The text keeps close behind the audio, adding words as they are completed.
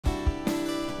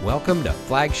Welcome to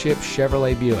Flagship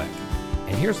Chevrolet Buick.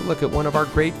 And here's a look at one of our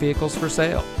great vehicles for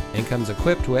sale, and comes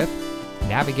equipped with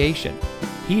navigation,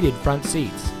 heated front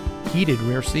seats, heated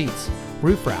rear seats,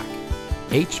 roof rack,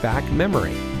 HVAC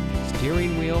memory,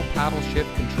 steering wheel paddle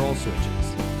shift control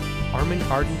switches, Harman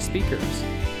Kardon speakers,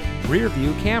 rear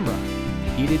view camera,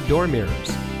 heated door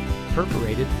mirrors,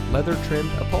 perforated leather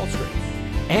trimmed upholstery,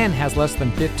 and has less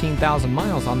than 15,000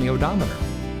 miles on the odometer.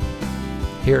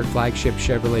 Here at Flagship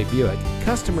Chevrolet Buick,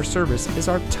 customer service is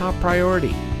our top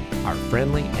priority. Our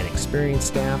friendly and experienced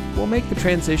staff will make the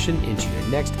transition into your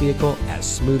next vehicle as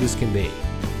smooth as can be.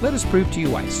 Let us prove to you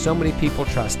why so many people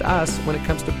trust us when it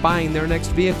comes to buying their next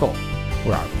vehicle,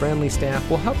 where our friendly staff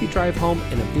will help you drive home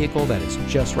in a vehicle that is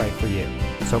just right for you.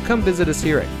 So come visit us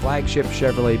here at Flagship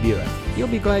Chevrolet Buick. You'll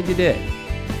be glad you did.